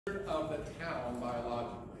of the town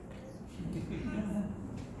biologically.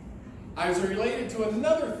 I was related to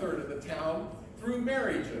another third of the town through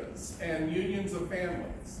marriages and unions of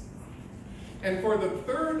families. And for the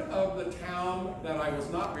third of the town that I was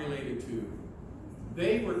not related to,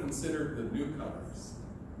 they were considered the newcomers.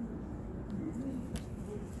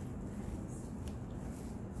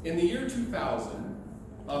 In the year 2000,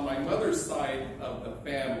 on my mother's side of the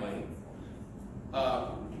family,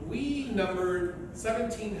 we numbered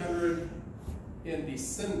 1,700 in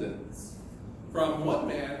descendants from one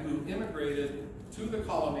man who immigrated to the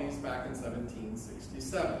colonies back in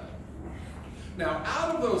 1767. Now,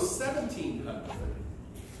 out of those 1,700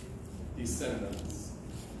 descendants,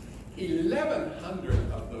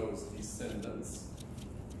 1,100 of those descendants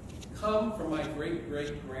come from my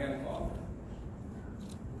great-great-grandfather.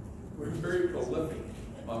 We're very prolific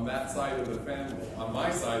on that side of the family, on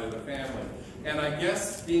my side of the family. And I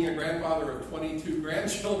guess, being a grandfather of 22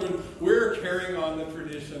 grandchildren, we're carrying on the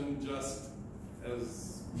tradition just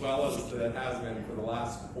as well as it has been for the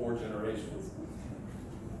last 4 generations.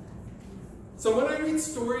 So when I read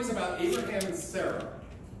stories about Abraham and Sarah,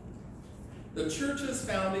 the church's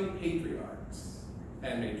founding patriarchs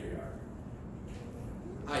and matriarch,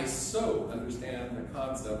 I so understand the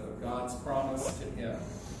concept of God's promise to him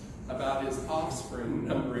about his offspring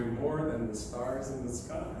numbering more than the stars in the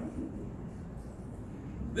sky.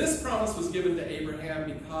 This promise was given to Abraham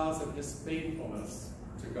because of his faithfulness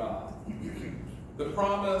to God. The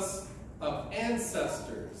promise of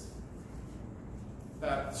ancestors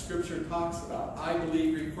that Scripture talks about, I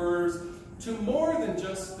believe, refers to more than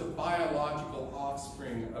just the biological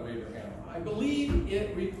offspring of Abraham. I believe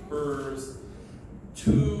it refers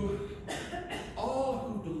to all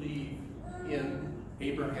who believe in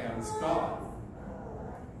Abraham's God.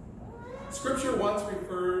 Scripture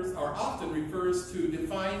often refers to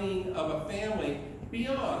defining of a family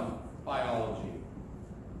beyond biology.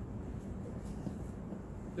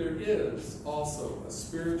 There is also a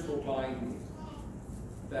spiritual binding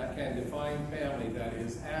that can define family that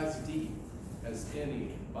is as deep as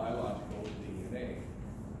any biological DNA.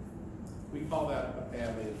 We call that a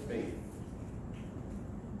family of faith.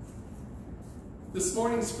 This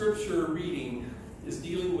morning's scripture reading is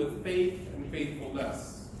dealing with faith and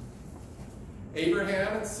faithfulness.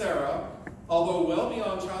 Abraham and Sarah, although well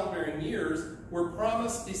beyond childbearing years, were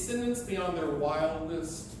promised descendants beyond their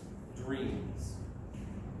wildest dreams.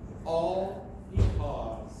 All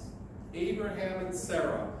because Abraham and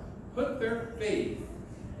Sarah put their faith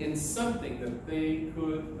in something that they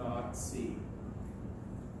could not see.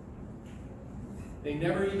 They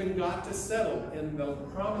never even got to settle in the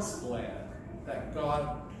promised land that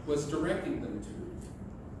God was directing them to.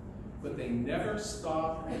 But they never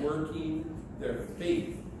stopped working their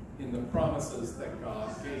faith in the promises that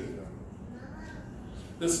God gave them.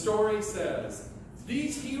 The story says,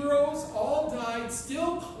 these heroes all died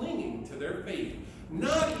still clinging to their faith,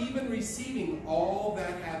 not even receiving all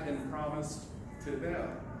that had been promised to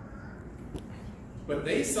them. But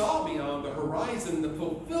they saw beyond the horizon the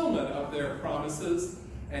fulfillment of their promises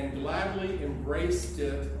and gladly embraced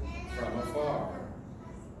it from afar.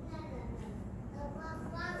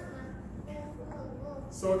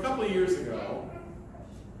 So a couple of years ago,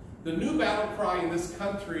 the new battle cry in this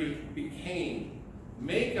country became,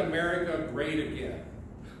 "Make America Great Again."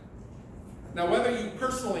 Now, whether you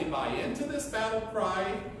personally buy into this battle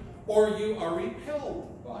cry or you are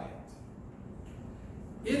repelled by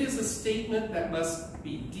it, it is a statement that must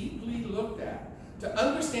be deeply looked at to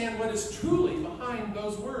understand what is truly behind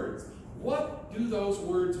those words. What do those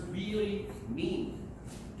words really mean?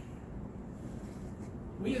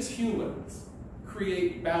 We as humans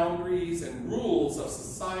create boundaries and rules of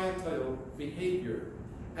societal behavior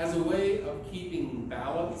as a way of keeping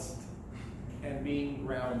balanced and being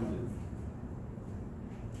grounded.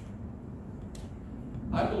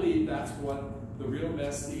 I believe that's what the real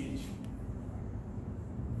message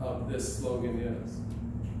of this slogan is.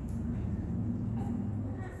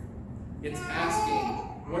 It's asking,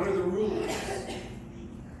 what are the rules?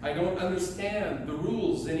 I don't understand the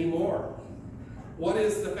rules anymore. What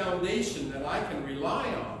is the foundation that I can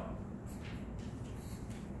rely on?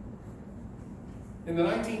 In the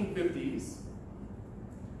 1950s,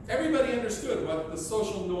 everybody understood what the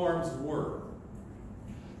social norms were.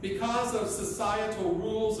 Because of societal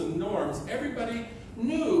rules and norms, everybody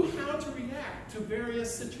knew how to react to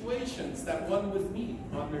various situations that one would meet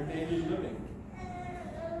on their daily living.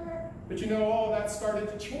 But you know, all that started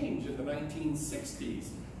to change in the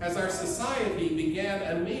 1960s as our society began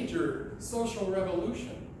a major social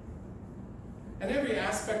revolution. And every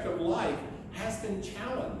aspect of life has been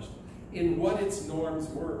challenged in what its norms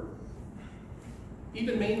were.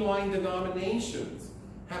 Even mainline denominations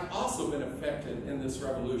have also been affected in this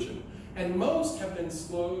revolution, and most have been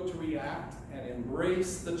slow to react and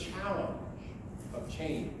embrace the challenge of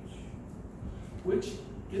change, which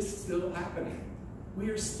is still happening. We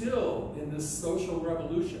are still in this social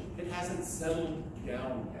revolution. It hasn't settled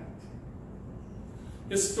down yet.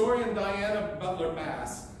 Historian Diana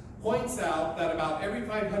Butler-Bass points out that about every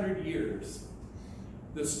 500 years,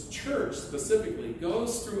 this church specifically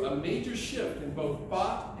goes through a major shift in both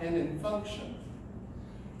thought and in function,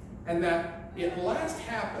 and that it last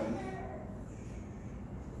happened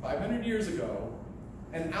 500 years ago,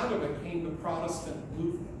 and out of it came the Protestant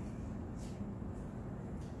movement.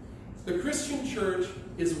 The Christian church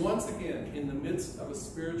is once again in the midst of a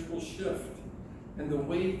spiritual shift in the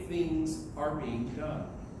way things are being done.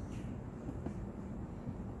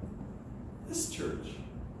 This church,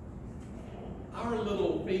 our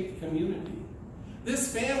little faith community,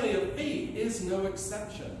 this family of faith is no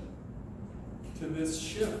exception to this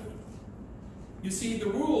shift. You see, the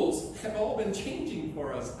rules have all been changing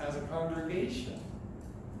for us as a congregation.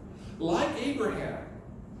 Like Abraham,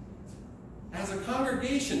 as a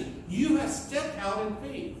congregation, you have stepped out in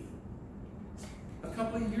faith a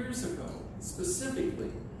couple of years ago,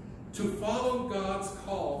 specifically, to follow God's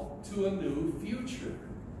call to a new future.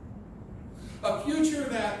 A future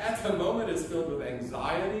that at the moment is filled with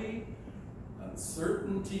anxiety,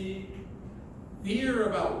 uncertainty, fear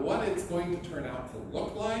about what it's going to turn out to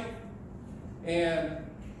look like, and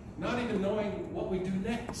not even knowing what we do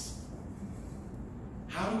next.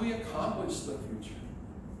 How do we accomplish the future?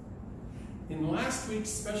 In last week's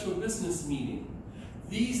special business meeting,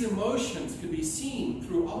 these emotions could be seen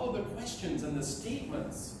through all of the questions and the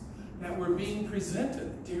statements that were being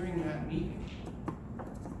presented during that meeting.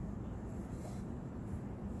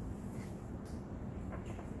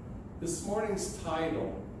 This morning's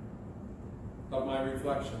title of my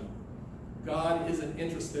reflection, God Isn't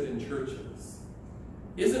Interested in Churches,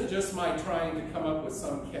 isn't just my trying to come up with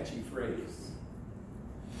some catchy phrase.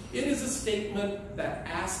 It is a statement that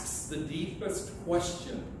asks the deepest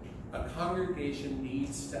question a congregation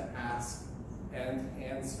needs to ask and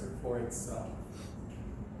answer for itself.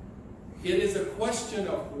 It is a question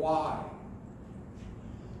of why.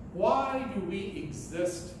 Why do we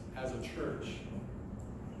exist as a church?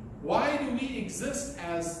 Why do we exist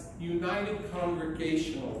as United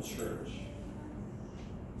Congregational Church?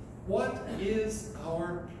 What is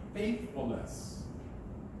our faithfulness?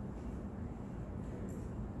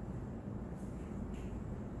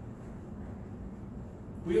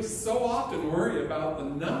 We so often worry about the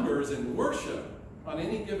numbers in worship on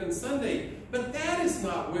any given Sunday, but that is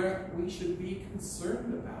not where we should be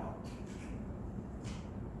concerned about.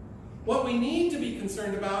 What we need to be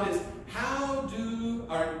concerned about is how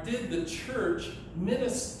did the church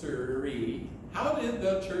ministry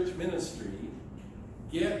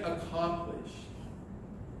get accomplished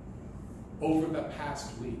over the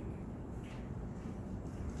past week?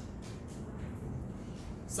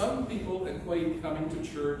 Some people equate coming to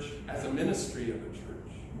church as a ministry of the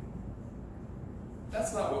church.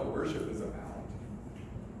 That's not what worship is about.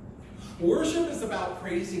 Worship is about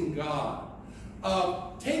praising God,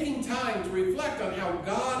 of taking time to reflect on how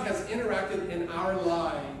God has interacted in our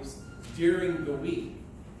lives during the week,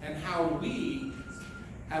 and how we,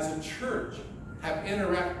 as a church, have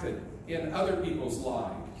interacted in other people's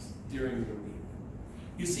lives during the week.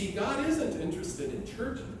 You see, God isn't interested in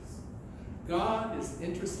churches. God is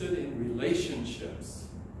interested in relationships.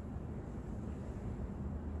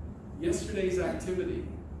 Yesterday's activity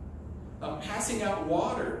of passing out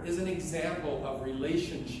water is an example of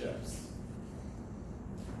relationships.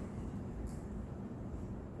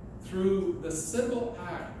 Through the simple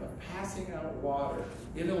act of passing out water,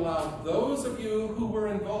 it allowed those of you who were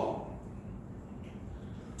involved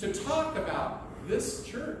to talk about this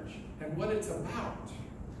church and what it's about.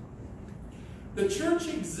 The church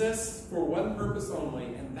exists for one purpose only,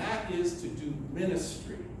 and that is to do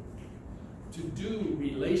ministry, to do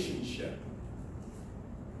relationship.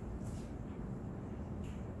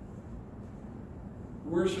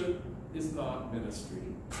 Worship is not ministry.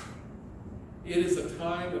 It is a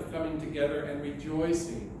time of coming together and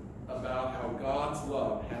rejoicing about how God's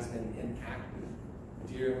love has been enacted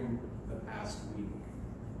during the past week.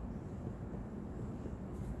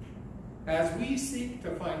 As we seek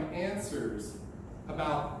to find answers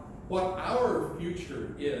about what our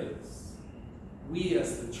future is, we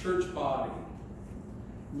as the church body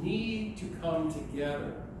need to come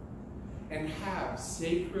together and have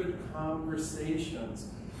sacred conversations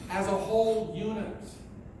as a whole unit.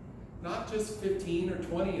 Not just 15 or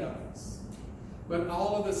 20 of us, but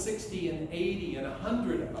all of the 60 and 80 and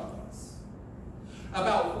 100 of us.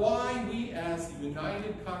 about why we as the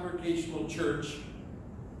United Congregational Church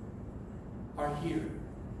are here.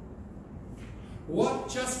 What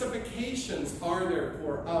justifications are there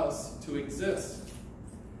for us to exist?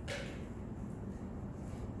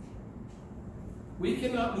 We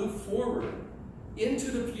cannot move forward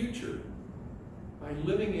into the future by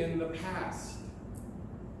living in the past.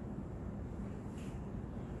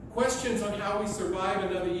 Questions on how we survive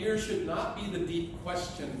another year should not be the deep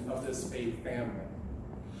question of this faith family,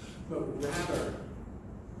 but rather,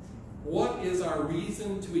 what is our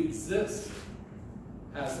reason to exist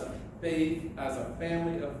as a faith, as a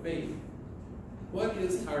family of faith? What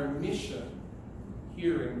is our mission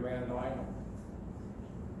here in Grand Island?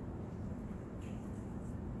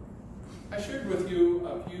 I shared with you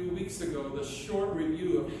a few weeks ago the short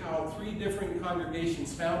review of how 3 different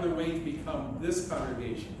congregations found their way to become this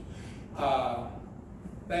congregation.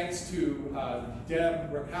 Thanks to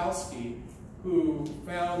Deb Rakowski, who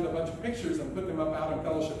found a bunch of pictures and put them up out in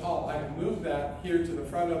Fellowship Hall. I have moved that here to the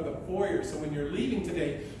front of the foyer, so when you're leaving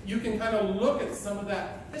today, you can kind of look at some of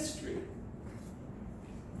that history.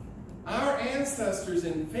 Our ancestors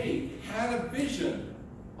in faith had a vision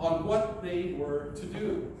on what they were to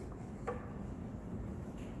do.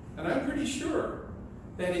 And I'm pretty sure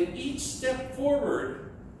that in each step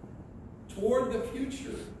forward toward the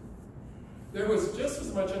future, there was just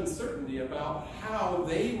as much uncertainty about how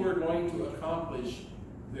they were going to accomplish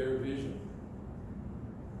their vision.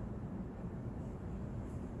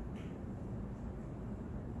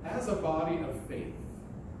 As a body of faith,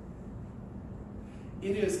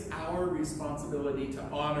 it is our responsibility to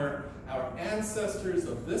honor our ancestors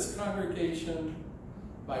of this congregation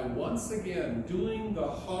by once again doing the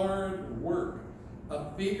hard work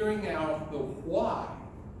of figuring out the why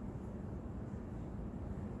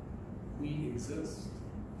we exist.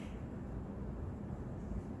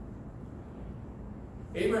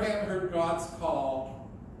 Abraham heard God's call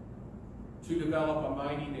to develop a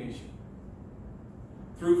mighty nation.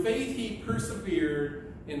 Through faith, he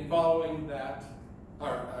persevered in following that.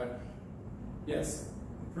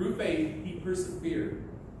 Through faith, he persevered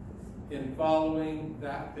in following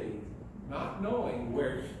that faith, not knowing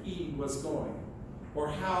where he was going or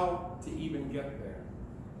how to even get there.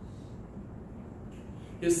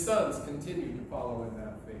 His sons continued to follow in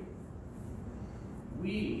that faith.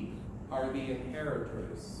 We are the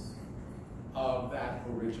inheritors of that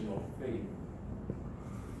original faith.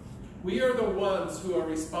 We are the ones who are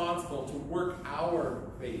responsible to work our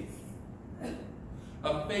faith.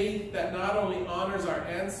 A faith that not only honors our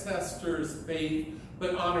ancestors' faith,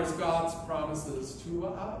 but honors God's promises to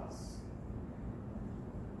us.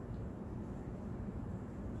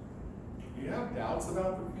 Do you have doubts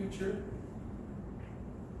about the future?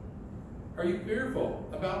 Are you fearful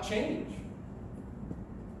about change?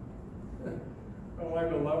 Oh, my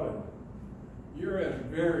beloved, you're in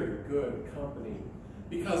very good company,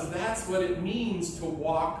 because that's what it means to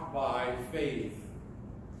walk by faith,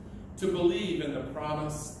 to believe in the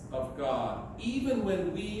promise of God, even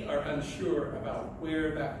when we are unsure about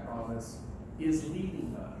where that promise is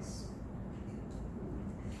leading us.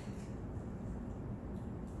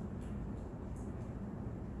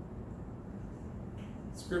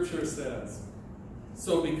 Scripture says,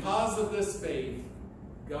 "So because of this faith,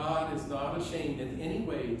 God is not ashamed in any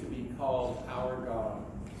way to be called our God,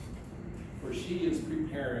 for she is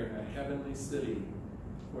preparing a heavenly city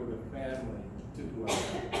for the family to dwell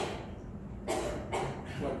in."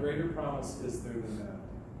 What greater promise is there than that?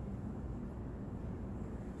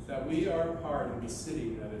 That we are part of the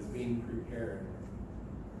city that is being prepared.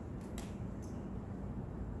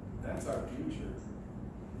 That's our future.